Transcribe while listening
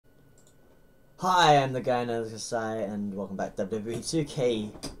Hi, I'm the guy known as Kasai, and welcome back to WWE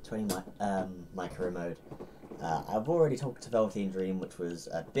 2k20 micro mode. I've already talked to Velveteen Dream, which was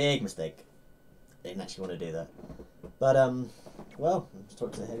a big mistake. I didn't actually want to do that. But, well, let's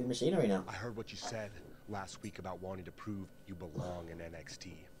talk to the heavy machinery now. I heard what you said last week about wanting to prove you belong in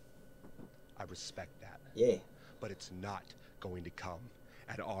NXT. I respect that. Yeah. But it's not going to come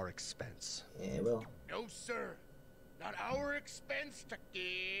at our expense. Yeah, well. No, sir. Not our expense,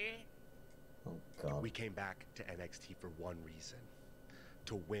 Taki. Oh, God. We came back to NXT for one reason.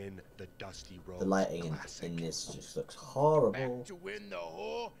 To win the Dusty Rhodes The lighting Classic. in this just looks horrible. Back to win the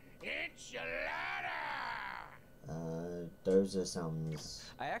whole enchilada. Dozer sounds...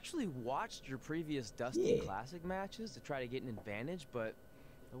 I actually watched your previous Dusty Classic matches to try to get an advantage, but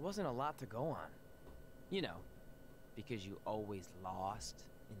there wasn't a lot to go on. You know, because you always lost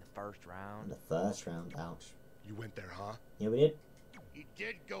in the first round. In the first round, ouch. You went there, huh? Yeah, we did. He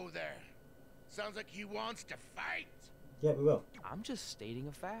did go there. Sounds like he wants to fight. Yeah, we will. I'm just stating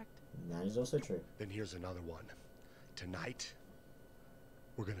a fact. That is also true. Then here's another one. Tonight,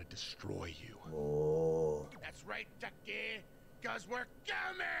 we're gonna destroy you. Oh. That's right, Taki. Cause we're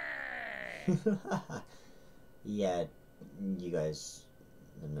coming. Yeah, you guys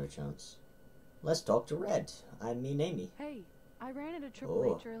have no chance. Let's talk to Red. I mean Amy. Hey, I ran into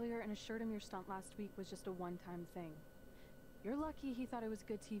Triple H earlier and assured him your stunt last week was just a one-time thing. You're lucky he thought it was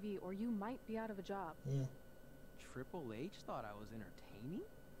good TV, or you might be out of a job. Yeah. Triple H thought I was entertaining?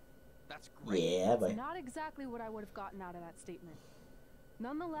 That's great. Yeah, but... That's not exactly what I would have gotten out of that statement.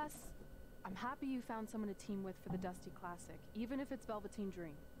 Nonetheless, I'm happy you found someone to team with for the Dusty Classic, even if it's Velveteen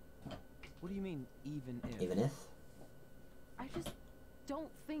Dream. What do you mean, even if? Even if? I just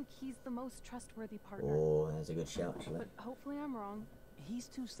don't think he's the most trustworthy partner. Oh, that's a good shout, actually. But hopefully I'm wrong. He's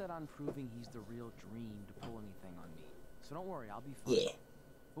too set on proving he's the real Dream to pull anything on me. So don't worry, I'll be fine. Yeah.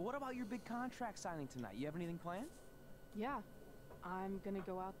 But what about your big contract signing tonight? You have anything planned? Yeah, I'm gonna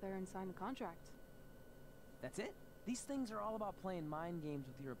go out there and sign a contract. That's it? These things are all about playing mind games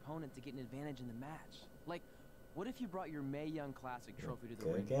with your opponent to get an advantage in the match. Like, what if you brought your Mae Young Classic trophy to the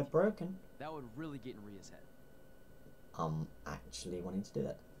ring? Could get broken. That would really get in Rhea's head. I'm actually wanting to do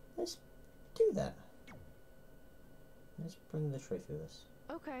that. Let's do that. Let's bring the trophy with us.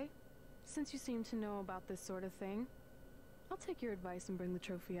 Okay, since you seem to know about this sort of thing, I'll take your advice and bring the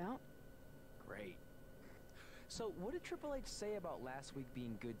trophy out. Great. So, what did Triple H say about last week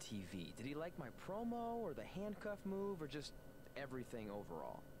being good TV? Did he like my promo, or the handcuff move, or just everything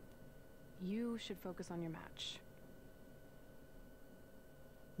overall? You should focus on your match.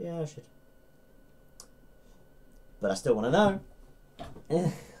 Yeah, I should. But I still want to know.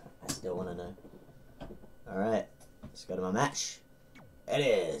 I still want to know. Alright, let's go to my match. It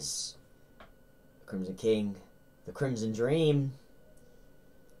is Crimson King, the Crimson Dream.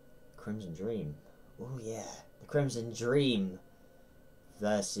 Crimson Dream. Oh yeah. The Crimson Dream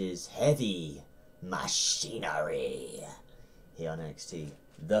versus Heavy Machinery here on NXT.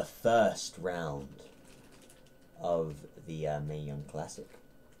 The first round of the Mae Young Classic.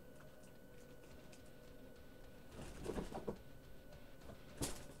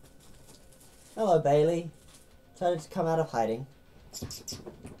 Hello, Bailey. Decided to come out of hiding.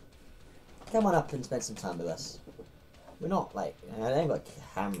 Come on up and spend some time with us. We're not like, I ain't got a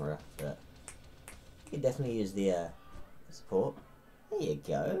camera, but you can definitely use the support. There you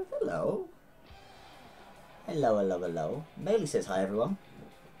go. Hello. Hello, hello, hello. Bailey says hi, everyone.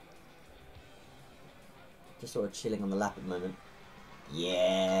 Just sort of chilling on the lap at the moment.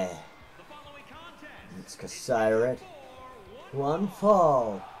 Yeah. It's Kasai Red. One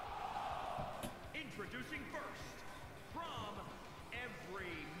fall. Introducing first from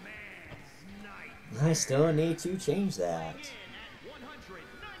Every Man's Night. I still need to change that.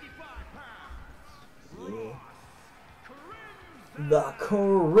 195 pounds. Yeah. The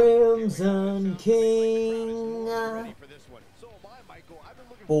Crimson King.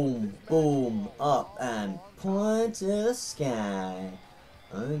 Boom, boom, up and point to the sky.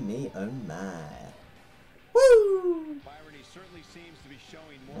 Oh me, oh my. Woo!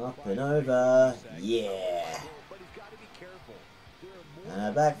 Up and over, yeah. And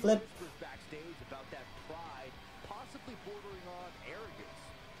a backflip.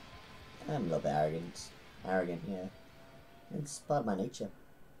 I'm a little bit arrogant. Arrogant, yeah. It's part of my nature.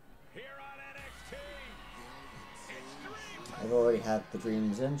 I've already had the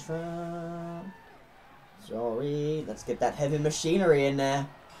Dreams intro. Sorry, let's get that heavy machinery in there.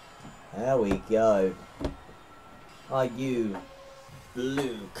 There we go. Are you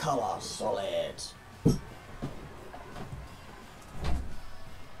blue collar solid?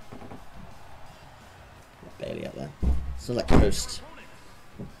 Barely up there. Still like toast.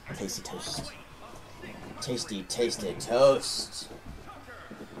 Tasty toast. Tasty, tasty toast.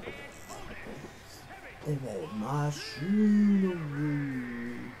 Heavy machinery.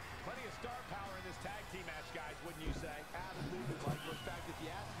 Plenty of star power in this tag team match, guys, wouldn't you say? Absolutely, Michael. In fact, if you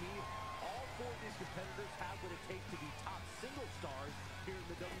ask me, all four of these competitors have what it takes to be top single stars here in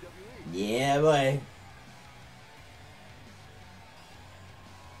the WWE. Yeah, boy.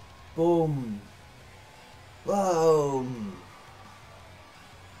 Boom. Boom.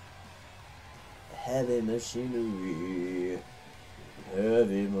 Heavy machinery.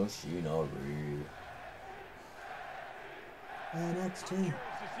 Heavy machinery. NXT.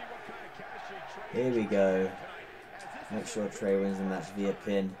 Here we go. Make sure Trey wins the match via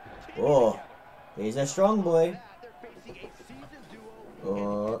pin. Oh, he's a strong boy.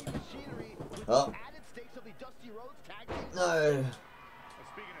 Oh. Oh. No.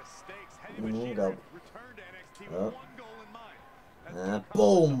 Go. Oh.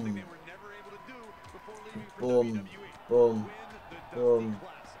 Boom. Boom. Boom. Boom.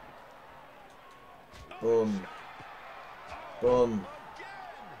 Boom. Boom.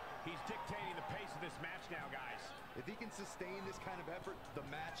 He's dictating the pace of this match now, guys. If he can sustain this kind of effort, the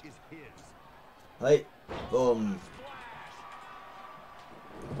match is his. Hey. Boom.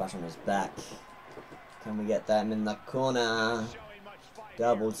 Flash on his back. Can we get them in the corner?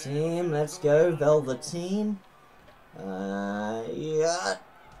 Double team. Let's go. Velveteen. Yeah.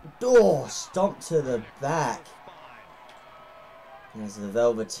 Door. Stomp to the back. It's the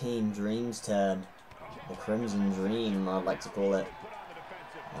Velveteen Dream's turn. The Crimson Dream, I'd like to call it.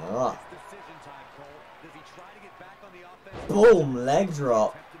 Oh. Boom! Leg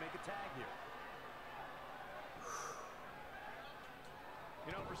drop.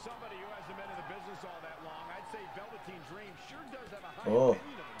 You know, for somebody who hasn't been in the business all that long, I'd say Velveteen Dream sure does have a high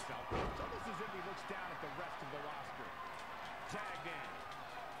opinion of himself. It's almost as if he looks down at the rest of the roster. Tagged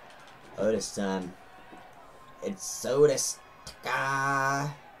in. Otis time. It's Otis.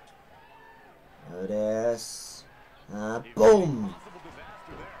 Otis. Boom!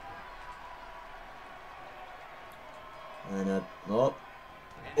 And a... Oh.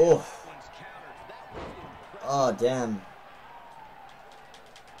 Oh. Oh, damn.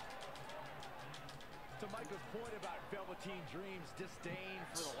 To Michael's point about Velveteen Dream's disdain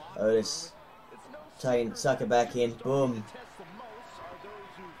for the locker Otis. Taking sucker back in. Boom.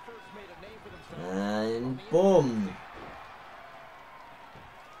 And boom.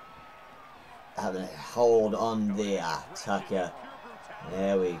 Having a hold on there, Tucker.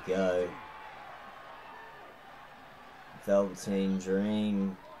 There we go. Velveteen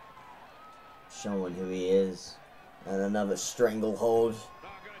Dream showing who he is. And another stranglehold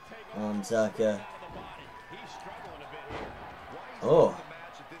on Tucker. Oh.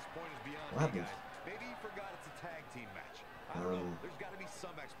 What happened? Maybe he forgot it's a tag team match. I don't know. There's got to be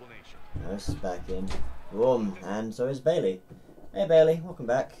some explanation. Nurse is back in. Boom. And so is Bailey. Hey Bailey, welcome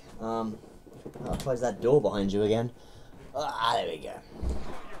back. I'll close that door behind you again. Ah, there we go.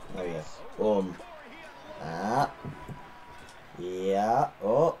 There we go. Boom. Ah. Yeah.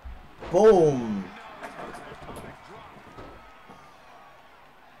 Oh. Boom.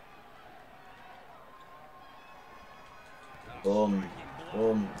 Boom.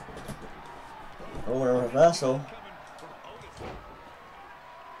 Boom. Oh, a reversal.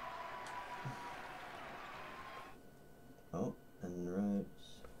 Oh, and ropes.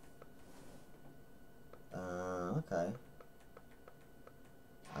 Okay.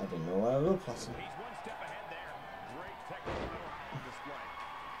 I didn't know what I was passing. He's one step ahead there. Great technical on display.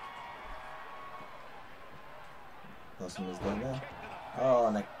 Awesome is there. Oh,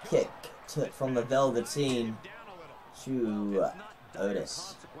 and a kick from the Velveteen to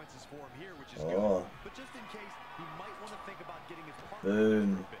Otis. Oh.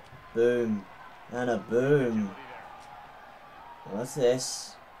 Boom. Boom. And a boom. What's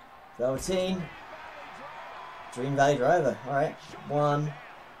this? Velveteen. Dream Valley Driver. Alright. 1,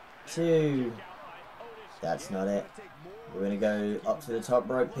 2. That's not it. We're going to go up to the top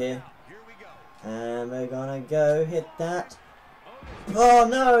rope here. And we're going to go hit that. Oh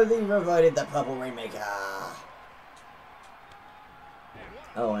no! They provided the Purple Rainmaker.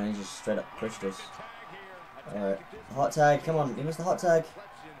 Oh, and he just straight up pushed us. Alright. Hot tag. Come on. Give us the hot tag.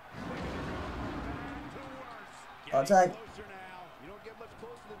 Hot tag. You don't get much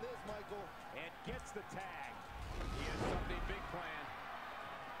closer than this, Michael. And gets the tag. He has something big planned.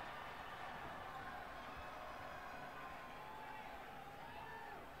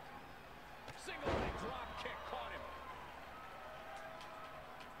 Single leg drop kick caught him.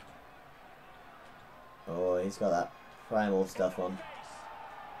 Oh, he's got that primal stuff on.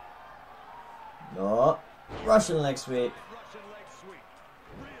 No. Russian leg sweep. Russian leg sweep.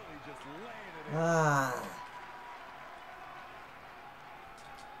 Really just laying it in. Ah.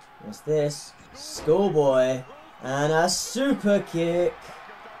 What's this? Schoolboy. And a super kick.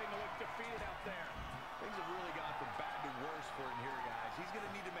 Tucker starting to look defeated out there. Things have really gone from bad to worse for him here, guys. He's going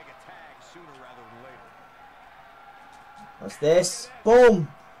to need to make a tag sooner rather than later. What's this? Boom!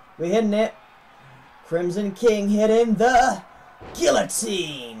 We're hitting it. Crimson King hitting the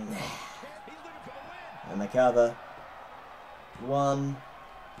guillotine. He's looking for the win. And the cover. 1,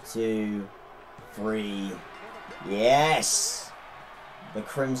 2, 3. Yes! The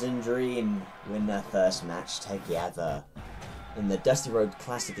Crimson Dream win their first match together in the Dusty Road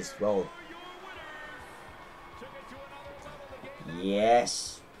Classic as well. Took it to another level the game.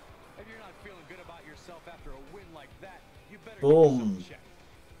 Yes! If you're not feeling good about yourself after a win like that, you better Boom. get yourself checked.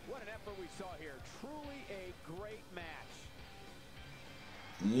 What an effort we saw here. Truly a great match.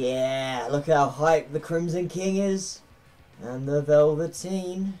 Yeah, look how hyped the Crimson King is. And the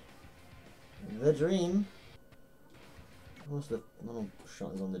Velveteen. The Dream. What's the final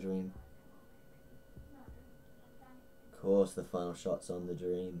shot is on the Dream? Of course the final shot's on the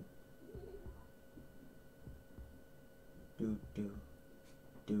Dream. Do do.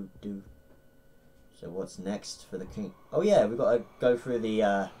 Do do. So what's next for the King? Oh yeah, we've got to go through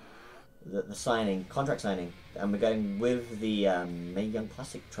the signing, contract signing. And we're going with the Mae Young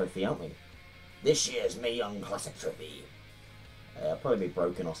Classic trophy, aren't we? This year's Mae Young Classic trophy. It'll probably be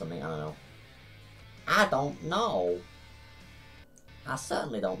broken or something, I don't know. I don't know. I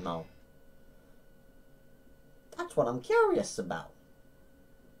certainly don't know. That's what I'm curious about.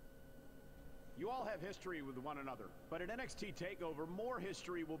 You all have history with one another, but at NXT Takeover, more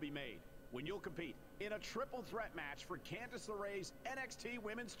history will be made when you'll compete in a triple threat match for Candice LeRae's NXT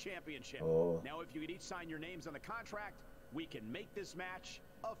Women's Championship. Oh. Now, if you could each sign your names on the contract, we can make this match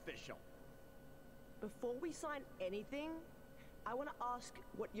official. Before we sign anything, I want to ask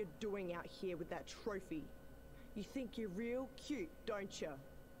what you're doing out here with that trophy. You think you're real cute, don't you?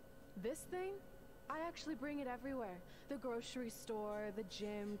 This thing? I actually bring it everywhere. The grocery store, the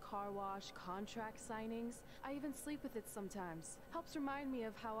gym, car wash, contract signings. I even sleep with it sometimes. Helps remind me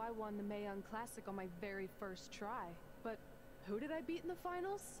of how I won the Mae Young Classic on my very first try. But who did I beat in the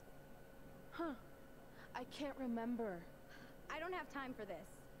finals? Huh. I can't remember. I don't have time for this.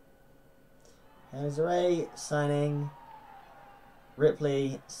 Desiree signing.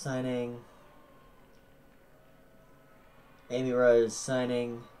 Ripley signing. Amy Rose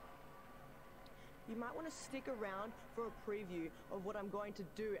signing. You might want to stick around for a preview of what I'm going to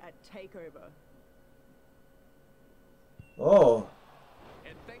do at Takeover. Oh.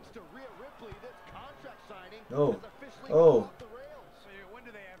 And thanks to Rhea Ripley, this contract signing Oh. has officially Oh. gone off the rails. When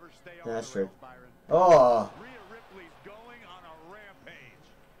do they ever stay on That's the true. rails, Byron? Oh. Rhea Ripley's going on a rampage.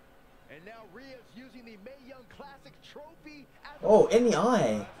 And now Rhea's using the Mae Young Classic trophy as Oh, in the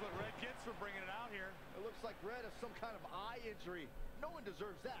eye. That's what Red gets for bringing it out here. It looks like Red has some kind of eye injury. No one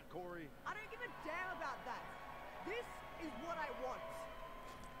deserves that, Corey. I don't give a damn about that. This is what I want.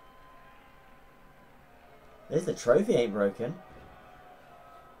 At least the trophy ain't broken.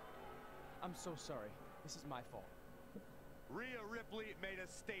 I'm so sorry. This is my fault. Rhea Ripley made a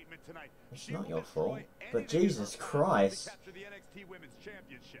statement tonight. It's She not will your destroy fault. But anything in her Jesus power Christ. to capture the NXT Women's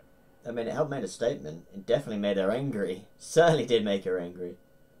Championship. I mean, it helped made a statement. It definitely made her angry. Certainly did make her angry.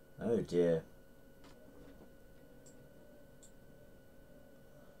 Oh dear.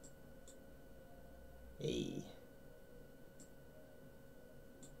 Hey.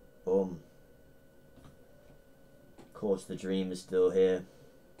 Boom. Of course, the Dream is still here.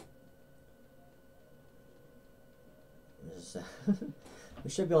 We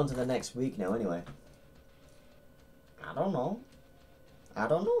should be on to the next week now, anyway. I don't know. I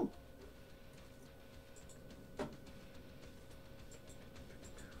don't know.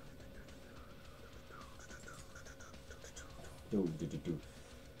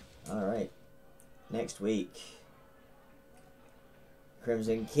 Alright. Next week.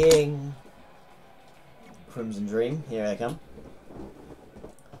 Crimson King. Crimson Dream. Here I come.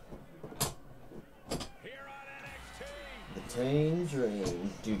 Here on NXT. The Teen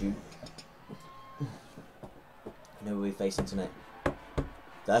Dream. Doo-doo. Who are we facing tonight?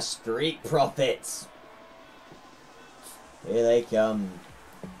 The Street Profits. Here they come.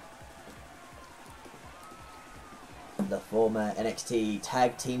 The former NXT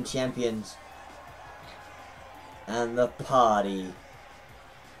Tag Team Champions. And the Party.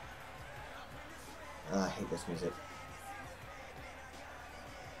 Oh, I hate this music.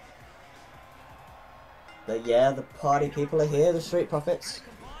 But yeah, the Party people are here, the Street Profits.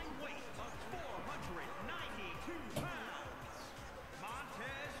 Combined weight of 492 pounds.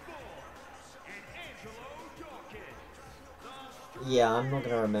 Montez Ford and Angelo Dawkins. The Yeah, I'm not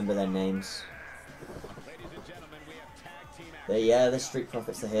gonna remember their names. Ladies and gentlemen, we have tag team But yeah, the Street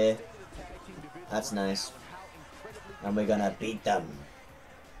Profits are here. That's nice. And we're gonna beat them.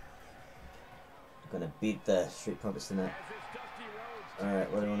 We're gonna beat the Street Profits tonight.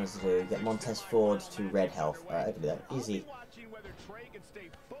 Alright, what do I want us to do? Get Montez Ford to red health. Alright, I can do that. Easy.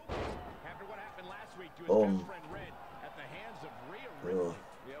 Boom. Ugh.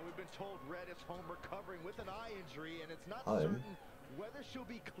 Yeah, we've been told Red is home recovering with an eye injury, and it's not Home? certain whether she'll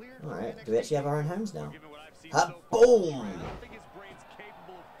be cleared. Alright, do we actually have our own homes now? Given what I've seen Ha, so far, boom! I don't think his brain's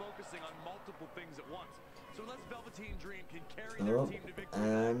capable of focusing on multiple things at once. So unless Velveteen Dream can carry their Oh, team to victory,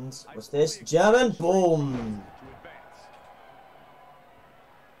 and what's this? German? Boom! to advance.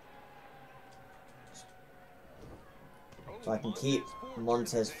 If I can keep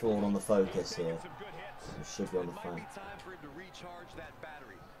Montez Ford on the focus here, Some good hits. we should be on the Might front. be time for him to recharge that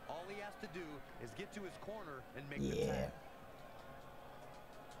battery. All he has to do is get to his corner and make the Yeah. tag.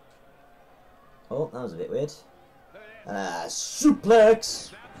 Oh, that was a bit weird.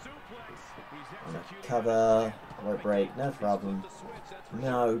 Suplex! On a cover. Rope break, no problem.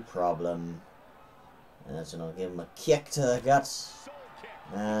 No problem. And that's gonna give him a kick to the guts.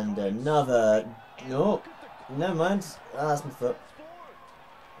 And another. No, never mind. Oh, that's my foot.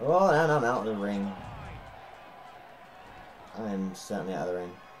 Oh, and I'm out of the ring. I am certainly out of the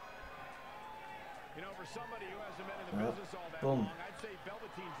ring. You know, for somebody who hasn't been in the business all that Boom. long, I'd say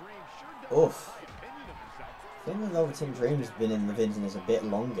Velveteen Dream sure does Oof. have a high opinion of himself. I think the Velveteen Dream's been in the business a bit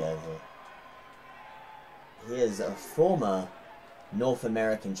longer. He is a former North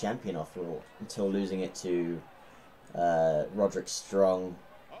American champion after all, until losing it to Roderick Strong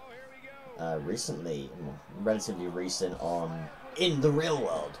Oh, here we go. recently, relatively recent on In the Real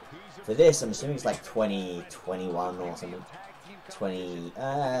World. For this, I'm assuming it's like 2021 or something. 2020.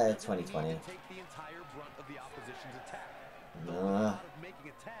 Take the entire brunt of the opposition's attack. The whole thought of making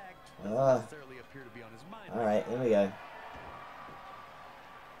a tag doesn't necessarily appear to be on his mind. Alright, here we go.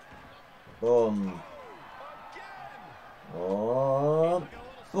 Boom. Oh,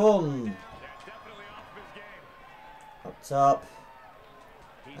 boom. Yeah, definitely off of his game. Up top.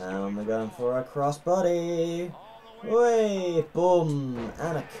 And we're going for a crossbody. Way, boom.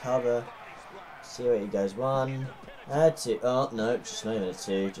 And a cover. See where he goes. 1, 2. Oh, no, just not even a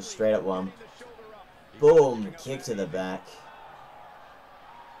 2. Just straight up 1. Boom. Kick to the back.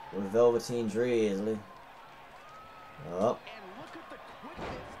 With Velveteen Dream. Oh. And look at the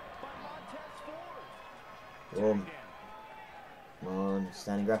quickness by Montez Ford. Boom. Come on,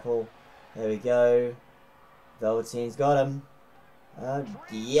 standing grapple. There we go. Velveteen's got him.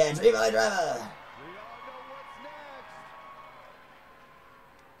 Yeah, Dream Valley Driver! We all know what's next.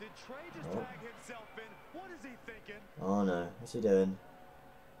 Did Trey just Oh. tag himself in? What is he thinking? Oh no, what's he doing?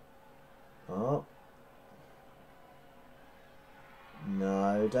 Oh.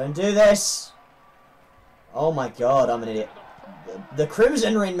 No, don't do this! Oh my god, I'm an idiot. The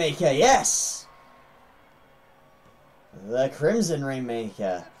Crimson Rainmaker, yes! The Crimson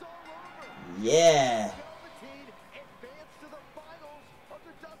Rainmaker. Yeah! Velveteen advanced to the finals of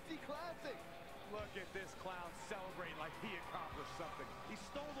the Dusty Classic. Look at this clown celebrating like he accomplished something. He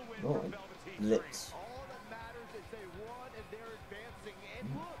stole the win Oh, from Velveteen lips. Dream. All that matters is they won and they're advancing. And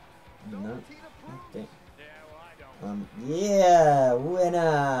look, No. Velveteen approved. Okay. Yeah, well, I don't. Yeah,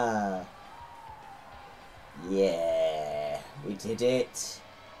 winner! Yeah, we did it.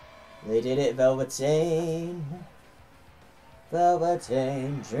 We did it, Velveteen.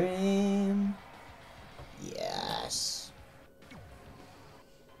 Velveteen Dream. Yes.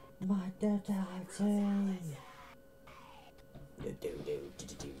 My Velveteen.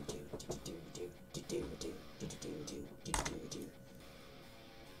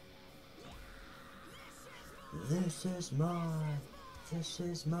 This is mine. This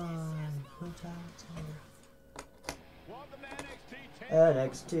is mine. Welcome to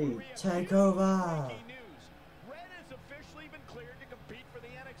NXT Takeover. Breaking news. Red has officially been cleared to compete for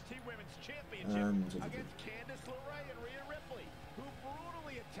the NXT Women's Championship against Candice LeRae and Rhea Ripley, who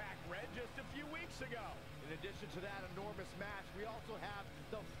brutally attacked Red just a few weeks ago. In addition to that enormous match, we also have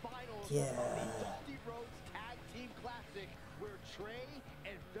the finals of the Dusty Rhodes Tag Team Classic, where Trey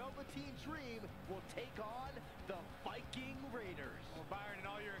and Velveteen Dream will take on the Viking Raiders. Well, Byron, in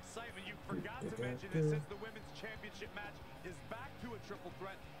all your excitement, you forgot to mention that since the Women's Championship match is back to a triple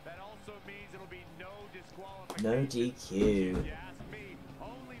threat, that also means it'll be no disqualification. No DQ. If you ask me,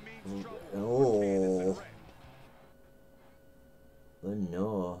 only means trouble for Oh. Candice and Ray. Oh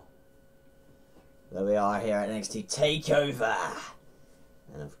no. There we are here at NXT Takeover.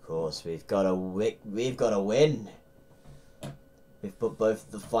 And of course we've got a win. We've put both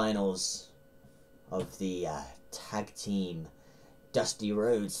the finals of the tag team Dusty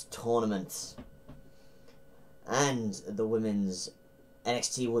Rhodes tournament. And the women's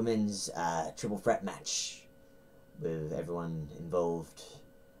NXT women's triple threat match with everyone involved.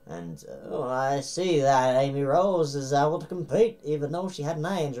 And oh, I see that Amy Rose is able to compete even though she had an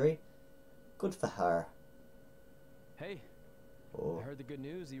eye injury. Good for her. Hey, I heard the good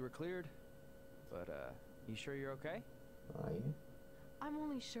news. You were cleared. But, you sure you're okay? Are you? I'm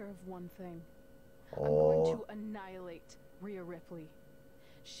only sure of one thing. Oh. I'm going to annihilate Rhea Ripley.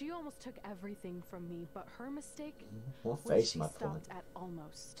 She almost took everything from me, but her mistake What was face she am I stopped pulling? at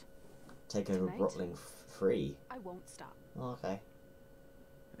almost. Takeover Tonight, Brooklyn free. I won't stop. Oh, okay.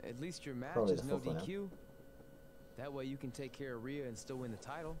 At least your match Probably is the no fourth one, DQ. That way you can take care of Rhea and still win the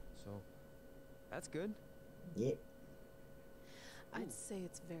title. So, that's good. Yeah. I'd say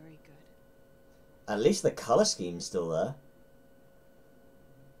it's very good. At least the color scheme's still there.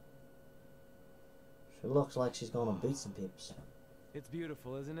 She looks like she's gonna beat some peeps. It's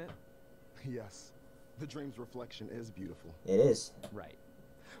beautiful, isn't it? Yes. The Dream's reflection is beautiful. It is. Right.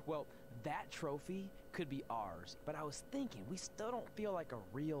 Well, that trophy could be ours, but I was thinking we still don't feel like a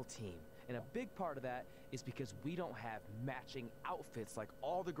real team. And a big part of that is because we don't have matching outfits like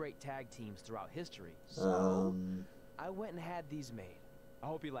all the great tag teams throughout history. So, I went and had these made. I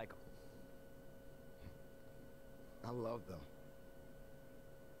hope you like them. I love them.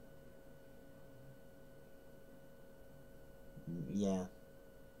 Yeah.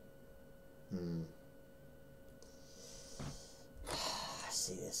 I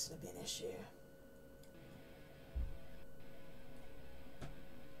see this to be an issue.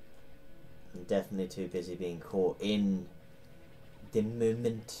 I'm definitely too busy being caught in the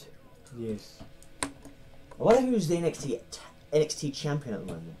moment. Yes. I wonder who's the NXT champion at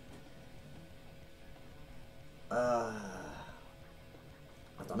the moment. I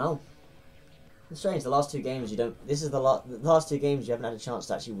don't know. It's strange. The last two games you don't. This is the last two games you haven't had a chance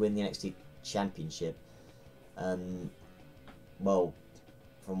to actually win the NXT championship. Well,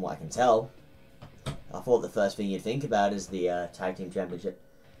 from what I can tell, I thought the first thing you'd think about is the tag team championship.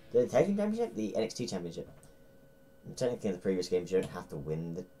 The tag team championship, the NXT championship. And technically, in the previous games, you don't have to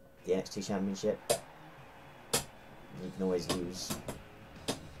win the NXT championship. You can always lose.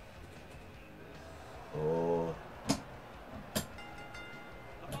 Oh.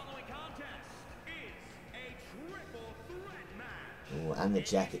 Ooh, and the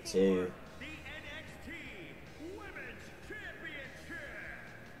jacket too.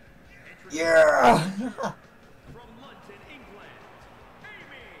 Yeah!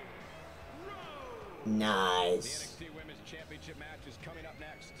 Nice. The NXT Women's Championship match is coming up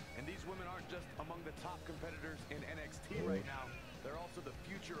next. And these women aren't just among the top competitors in NXT right now. They're also the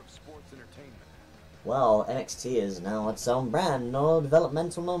future of sports entertainment. Well, NXT is now its own brand. No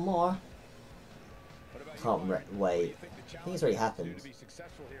developmental no more. Can't wait. I think it's already happened.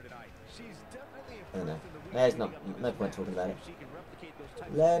 I don't know. There's no point talking about it.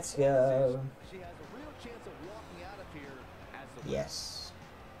 Let's go. Yes.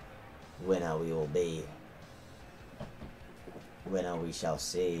 Winner we will be. Winner we shall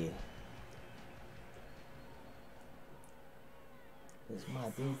see. Is my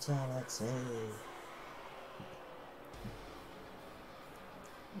brutality.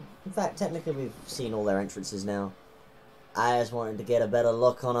 In fact, technically we've seen all their entrances now. I just wanted to get a better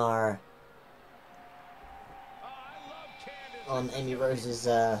look on our... on Amy Rose's,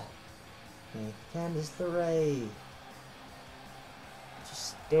 Candice LeRae.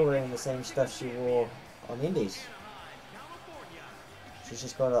 She's still wearing the same stuff she wore on the Indies. She's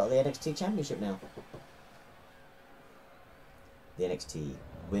just got the NXT Championship now. The NXT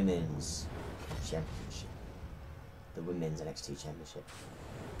Women's Championship. The Women's NXT Championship.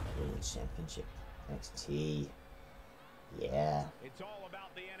 Women's Championship. NXT. Yeah. It's all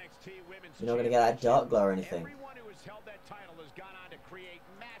about the NXT Women's You're not gonna get that dark glow or anything. Everyone who has held that title has gone on to create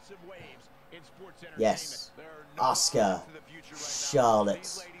massive waves in sports entertainment. Yes. Asuka,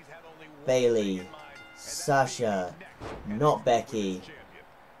 Charlotte, Bayley, Sasha, not Becky.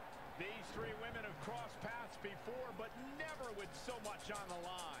 These three women have crossed paths before, but never with so much on the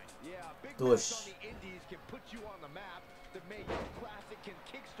line. Yeah, big match on the indies can put you on the map. The Mayhem Classic can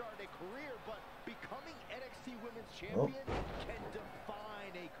kickstart a career, but becoming NXT Women's Champion can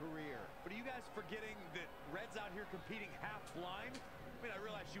define a career. But are you guys forgetting that Red's out here competing half blind? I mean, I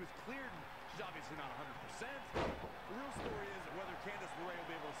realize she was cleared, and she's obviously not 100%. The real story is whether Candice LeRae will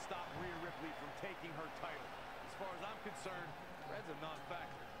be able to stop Rhea Ripley from taking her title. As far as I'm concerned, Red's a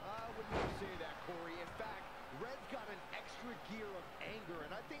non-factor. I wouldn't say that, Corey. In fact, Red's got an extra gear of anger,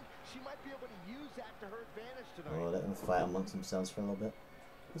 and I think she might be able to use that to her advantage tonight. Oh, let them fight amongst themselves for a little bit.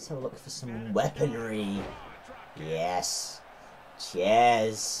 Let's have a look for some weaponry. Yes.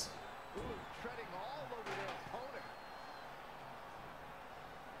 Cheers. Ooh, treading all over their opponent.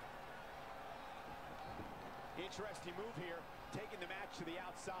 Interesting move here, taking the match to the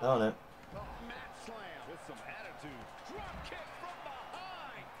outside. Oh no. Oh, mat slam with some attitude. Drop kick from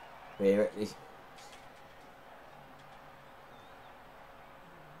behind.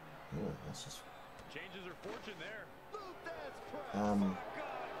 Oh, that's just. Changes her fortune there.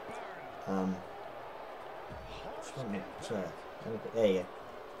 There you go.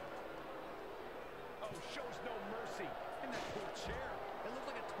 Oh, shows no mercy in that poor chair. It looked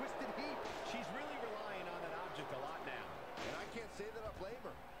like a twisted heap. She's really relying on that object a lot now. And I can't say that I blame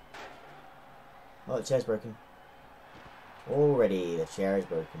her. Oh, the chair's broken. Already, the chair is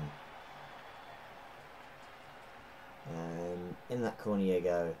broken. And in that corner you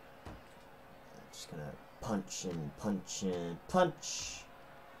go. I'm just gonna punch and punch and punch.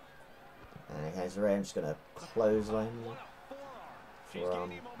 And okay, so I'm just gonna clothesline from whatever.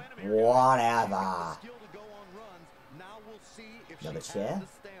 Another chair.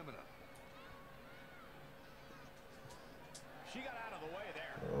 She got out of the way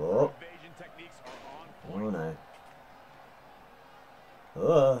there. Oh. Evasion techniques are on Oh point. no.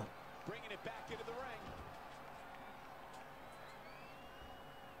 Oh. Bringing it back into the ring.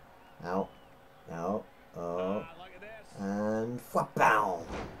 Ow. Ow. Oh. Look at this. And bow.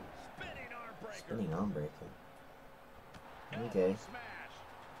 Spinning arm breaker. Spinning arm breaker. Okay. Smash.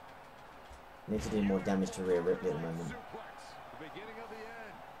 Need to do more damage to Rhea Ripley at the moment. Suplex. The beginning of the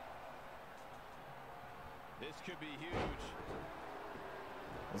end. This could be huge.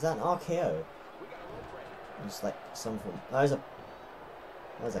 Is that an RKO? We got a rope break. It's like some form. Oh, that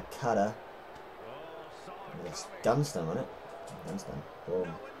was a cutter. Oh, saw it There's coming. gun stun on it. Gun stun. Boom. Now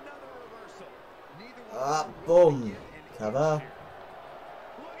another reversal. Neither one Ah, really boom. can get an Cover. inch here.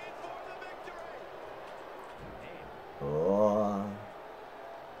 Looking for the victory. Oh.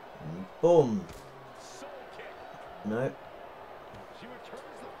 Boom. Soul kick. No. She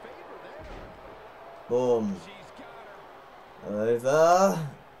returns the favor there. Boom. She's got her. Over.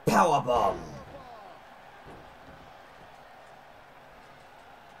 Power bomb.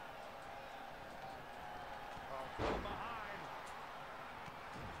 From behind.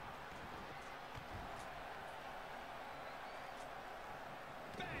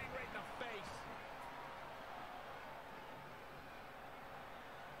 Bang right in the face.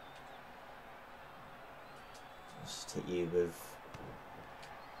 Just hit you with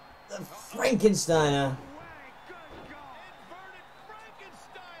the Frankensteiner. Wang, good goal. Inverted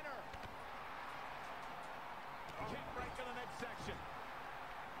Frankensteiner. Kick right to the midsection.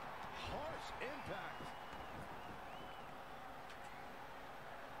 Harsh impact.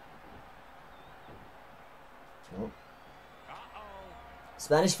 Oh. Uh-oh.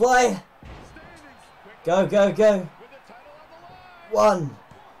 Spanish fly. Standings. Quick Go, go, go. with the title on the line. 1,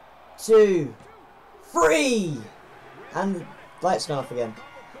 2, 3. And the lights gone off again.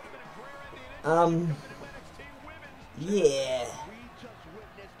 Yeah. We just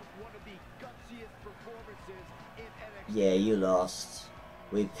witnessed one of the gutsiest performances in NXT. Yeah, you lost.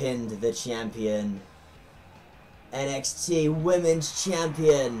 We pinned the champion. NXT Women's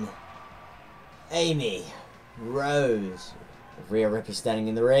Champion. Amy Rose. Rhea Ripley standing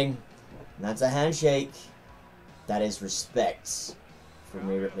in the ring. And that's a handshake. That is respect from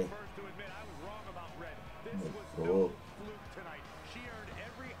Rhea Ripley. First to admit I was wrong about Red. This was Oh. no fluke tonight. She earned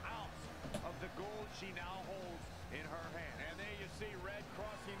every ounce of the gold she now holds in her hand. And there you see Red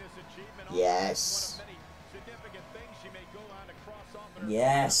crossing this achievement off. Yes. One of many significant things she may go on to cross off in her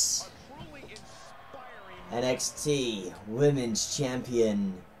Yes. career. A truly inspiring NXT Women's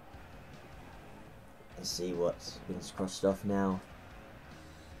Champion. Let's see what's been crossed off now.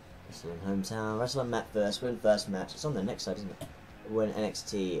 Wrestle in hometown. Wrestle on mat first. Win first match. It's on the next side, isn't it? Win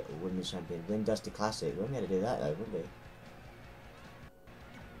NXT Women's Champion. Win Dusty Classic. We wouldn't be able to do that though, would we?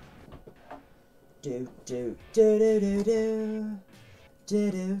 Do do do do do do.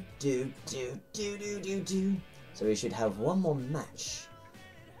 Do do do do do do do do. So we should have one more match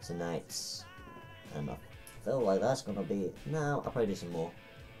tonight. And I feel like that's gonna be it. No, I'll probably do some more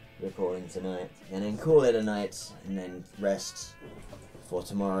recording tonight. And then call it a night. And then rest for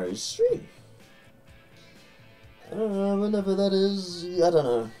tomorrow's stream. I don't know whenever that is. I don't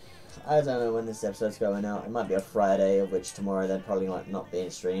know. I don't know when this episode's going out. It might be a Friday, of which tomorrow there probably might not be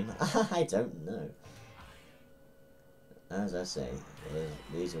a stream. I don't know. As I say,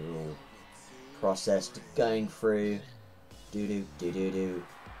 these are all processed, going through. Do do do do do.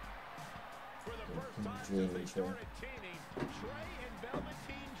 For the first time Dream since they intro. started teaming, Trey and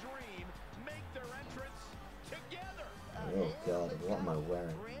Velveteen Dream make their entrance together. Oh god, what am I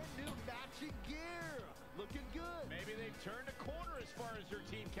wearing? Brand new matching gear. Looking good. Maybe they've turned a corner far as your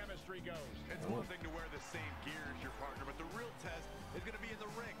team chemistry goes. It's one thing to wear the same gear as your partner, but the real test is going to be in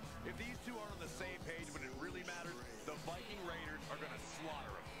the ring. If these two aren't on the same page when it really matters, the Viking Raiders are going to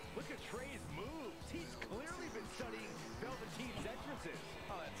slaughter them. Look at Trey's moves. He's clearly been studying Velveteen's entrances.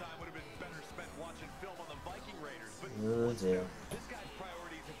 Oh, that time would have been better spent watching film on the Viking Raiders. But this guy's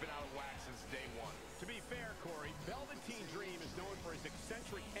priorities have been out of whack since day one. To be fair, Corey, Velveteen Dream is known for his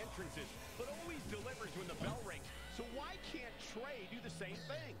eccentric entrances, but always delivers when the bell rings. So why can't Trey do the same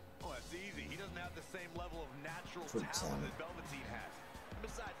thing? Oh, that's easy. He doesn't have the same level of natural talent that Velveteen has. And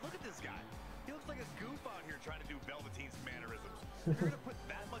besides, look at this guy. He looks like a goof out here trying to do Velveteen's mannerisms. If you're going to put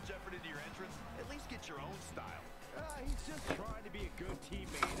that much effort into your entrance, at least get your own style. He's just trying to be a good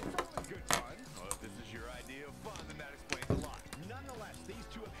teammate. It's always good fun. Well, if this is your idea of fun, then that explains a lot. Nonetheless, these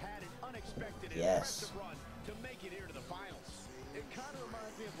two have had an unexpected and Yes. impressive run to make it here to the finals. It kind of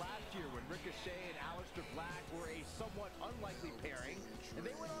reminds me of last year when Ricochet and Aleister Black were a somewhat unlikely pairing, and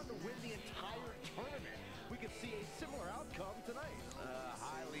they went on to win the entire tournament. We could see a similar outcome tonight.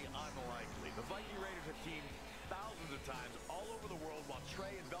 Highly unlikely. The Viking Raiders have teamed thousands of times all over the world while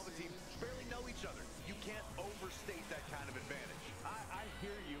Trey and Velveteen barely know each other. You can't overstate that kind of advantage. I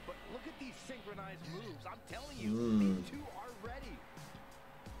hear you, but look at these synchronized moves. I'm telling you, these two are ready.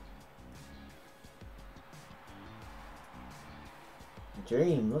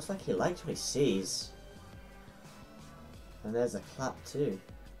 Dream looks like he likes what he sees. And there's a clap too.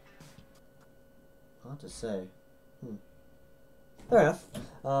 Hard to say. Fair enough.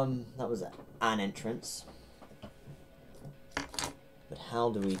 That was an entrance. But how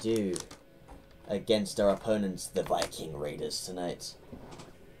do we do against our opponents, the Viking Raiders, tonight?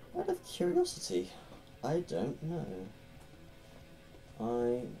 Out of curiosity, I don't know.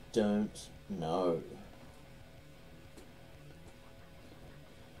 I don't know.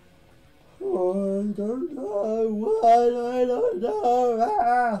 I don't know. What? I don't know.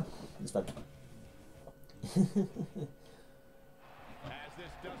 Ah! It's fun. As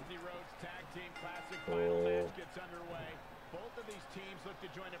this Dusty Rhodes Tag Team Classic final match gets underway, both of these teams look to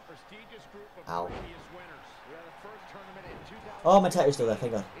join a prestigious group of previous winners. Yeah, the first tournament in 2000. Oh, my tattoos still there.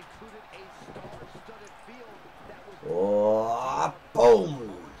 Thank God. Included a star-studded field that was Oh, boom!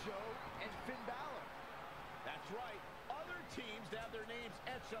 and Finn Balor. That's right. Other teams have their names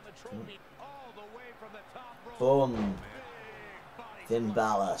etched on the trophy all the way from the top rope. Boom. Finn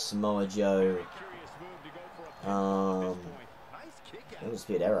Balor, Samoa Joe. That was a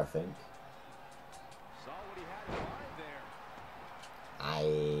speed error, I think. I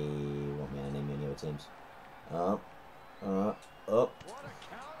want me to name any other teams. Up.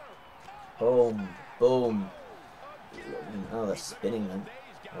 Boom. Boom. Oh, they're spinning then.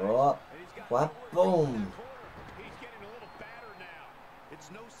 Oh. What? Boom.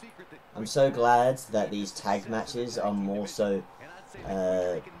 I'm so glad that these tag matches are more so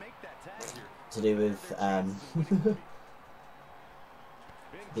to do with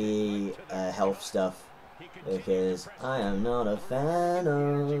the health stuff, because I am not a fan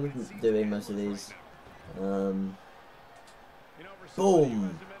of doing most of these. Boom.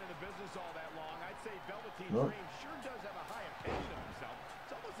 What?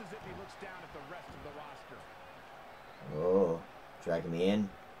 Oh, dragging me in.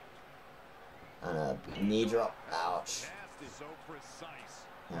 And a knee drop. Ouch.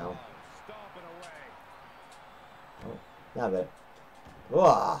 Ow. Oh, now good.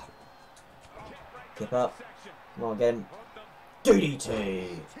 Whoa. Keep up. Come on, get him.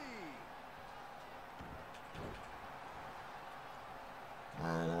 DDT.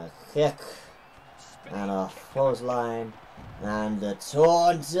 And a kick. And a clothesline. And a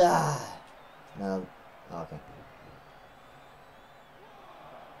taunt. No. Okay.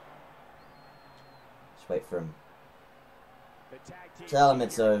 Just wait for him. Tell him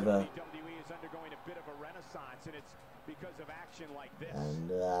it's over.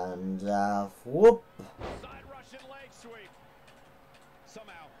 And whoop. Side Russian leg sweep.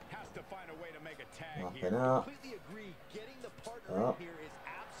 Somehow has to find a way to make a tag Up here. and up. Completely agree. Getting the partner Up. in here is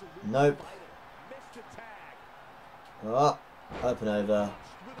absolutely Nope. vital. Missed the tag. Oh, open over.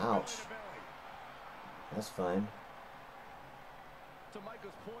 Ouch. That's fine. To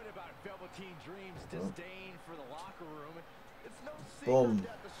Michael's point about Velveteen Dream's disdain for the locker room, it's no secret Boom.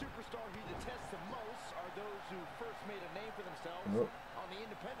 that the superstar he detests the most are those who first made a name for themselves Oh. on the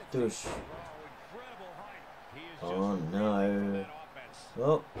independent Douche. scene. Oh, incredible height. He is Oh just no. that offense.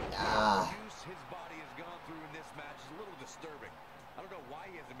 Oh. Ah. The use his body has gone through in this match is a little disturbing. I don't know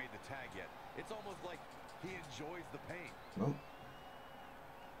why he hasn't made the tag yet. It's almost like he enjoys the pain. Oh.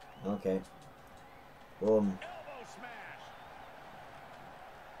 Okay. Boom. Elbow smash.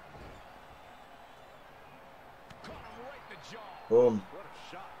 Caught him right in the Boom. What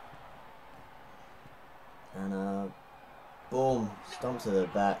a shot. And boom. Stomp to the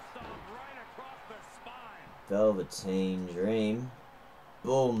back. Right across the spine. Velveteen Dream.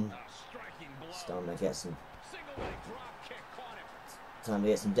 Boom. A striking blow. It's time to get some. Single leg drop kick caught it. Time to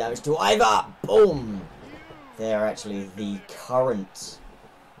get some damage to Ivar. Boom. They are actually the current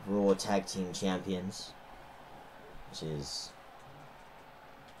Raw Tag Team Champions, which is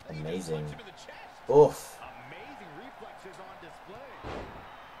amazing. Oof. Amazing reflexes on display.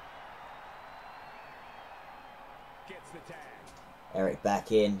 Gets the tag. Eric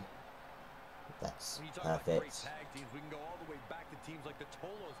back in. That's When you talk about great perfect. tag teams, we can go all the way back to teams like the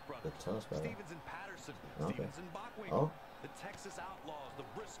Tolos brothers, The Tolos brothers. Stevens and Patterson, Okay. Stevens and Bockwing, Oh. the Texas Outlaws, the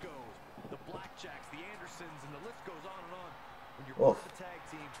Briscoes, the Blackjacks, the Andersons, and the list goes on and on. When you're part Oof. of a tag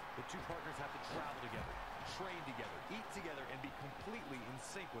team, the two partners have to travel together, train together, eat together, and be completely in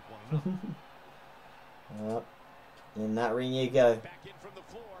sync with one another. Up. In that ring you go. Back in from the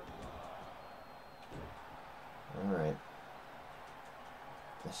floor. Alright.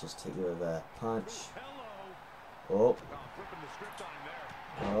 Let's just take you with a punch. Hello. Oh. Flipping the script on him there.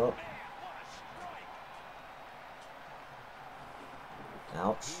 Oh. Man, what a strike.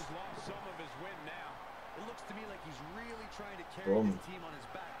 Ouch. He's lost some of his wind now. It looks to me like he's really trying to carry Boom. his team on his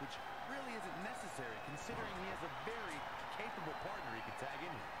back, which really isn't necessary, considering he has a very capable partner he can tag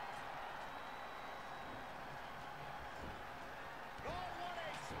in here. Oh, what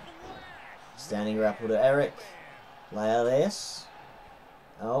a splash. Standing grapple to Eric. Like this.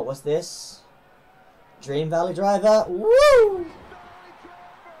 Oh, what's this? Dream Valley Driver. Woo!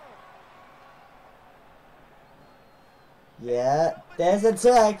 Yeah, there's a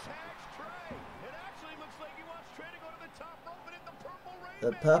tag.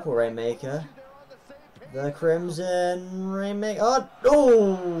 The Purple Rainmaker. The Crimson Rainmaker. Oh!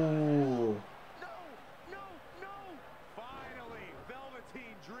 Oh! Finally,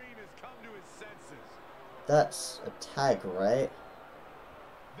 Velveteen Dream has come to his senses. That's a tag, right?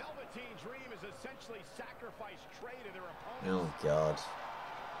 Velveteen Dream has essentially sacrificed Trey to their opponent. Oh god.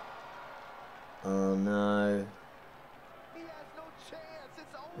 Oh no. He has no chance.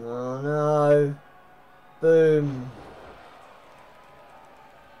 It's over. Oh no. Boom.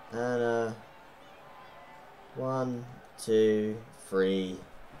 And 1, 2, 3.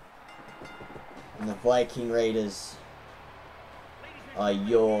 And the Viking Raiders are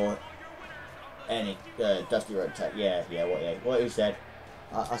your Dusty Road Tag. Yeah, what you said.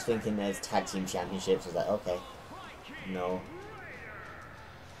 I was thinking there's tag team championships. I was like, okay. No.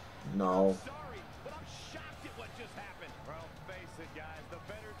 No. Sorry, but I'm shocked at what just happened. Well, face it, guys. The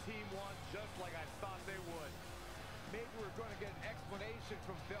better team won just like I thought they would. Maybe we're going to get an explanation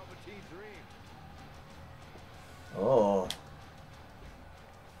from Velveteen Dream. Oh.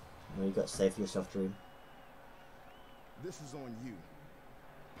 Well, you got to save yourself, Dream. This is on you,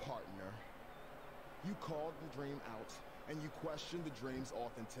 partner. You called the Dream out, and you questioned the Dream's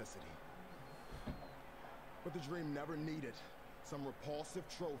authenticity. But the Dream never needed some repulsive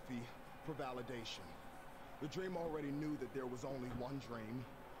trophy for validation. The Dream already knew that there was only one Dream,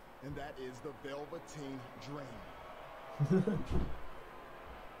 and that is the Velveteen Dream.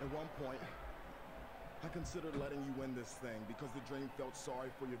 At one point, I considered letting you win this thing because the Dream felt sorry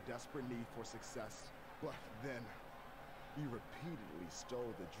for your desperate need for success. But then, you repeatedly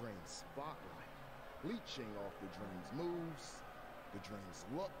stole the Dream's spotlight, leeching off the Dream's moves, the Dream's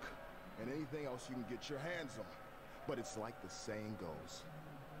look, and anything else you can get your hands on. But it's like the saying goes,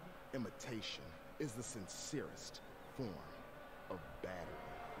 imitation is the sincerest form of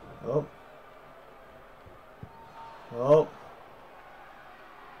battery. Oh. Oh.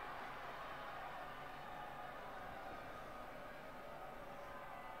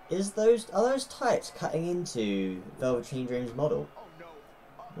 Are those tights cutting into Velveteen Dream's model? Oh, no.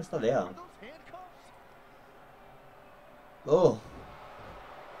 Looks like they are. Are those handcuffs? Oh.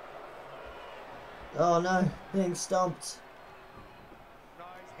 Oh no, being stomped. No,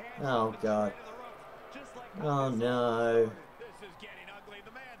 his hands Oh on the god. side of the rope, just like Oh no. This is getting ugly.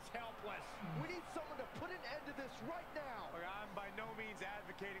 The man's helpless. We need someone to put an end to this right now. Look, I'm by no means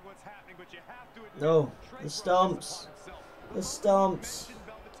advocating what's happening, but you have to admit, No, Trey the brought this stomps. upon himself. The stomps. Mention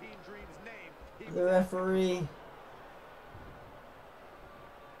Velveteen Dream's name, he The referee.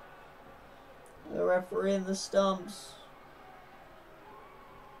 The referee and the stumps.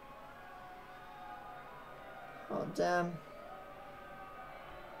 Oh damn.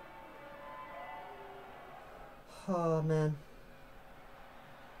 Oh man.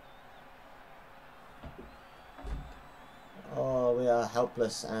 Oh, we are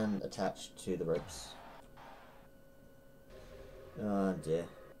helpless and attached to the ropes. Oh dear.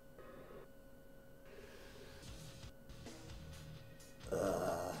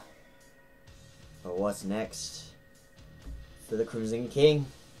 But what's next for the Crimson King?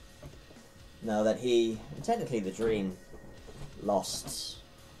 Now that he, technically the Dream, lost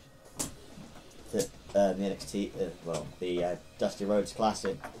the NXT, well, the Dusty Rhodes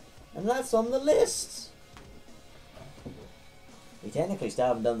Classic, and that's on the list. We technically still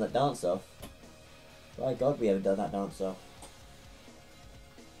haven't done that dance off. By God, we haven't done that dance off.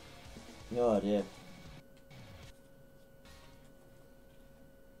 Oh dear.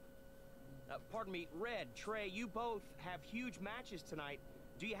 Pardon me, Red, Trey, you both have huge matches tonight.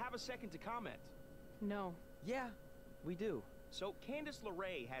 Do you have a second to comment? No. Yeah, we do. So, Candice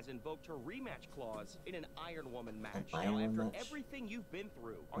LeRae has invoked her rematch clause in an Iron Woman match. Iron Woman after match? everything you've been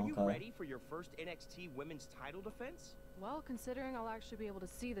through, are you ready for your first NXT Women's title defense? Well, considering I'll actually be able to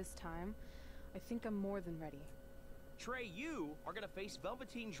see this time, I think I'm more than ready. Trey, you are going to face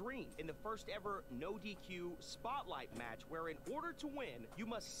Velveteen Dream in the first ever no DQ spotlight match, where in order to win, you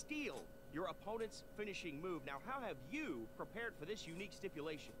must steal your opponent's finishing move. Now, how have you prepared for this unique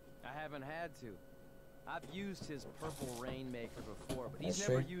stipulation? I haven't had to. I've used his Purple Rainmaker before, but he's That's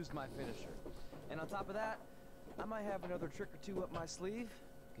never true. used my finisher. And on top of that, I might have another trick or two up my sleeve,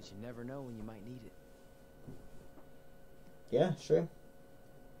 because you never know when you might need it. Yeah, sure.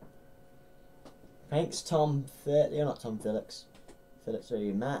 Thanks, Tom. You're not Tom Phillips. Phillips, are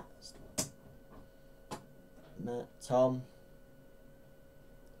you Matt? Matt, Tom,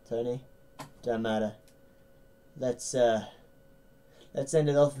 Tony. Don't matter. Let's end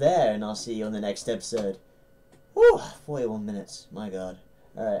it off there, and I'll see you on the next episode. Whew, 41 minutes. My God.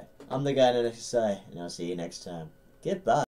 All right, I'm the guy in Kasai, and I'll see you next time. Goodbye.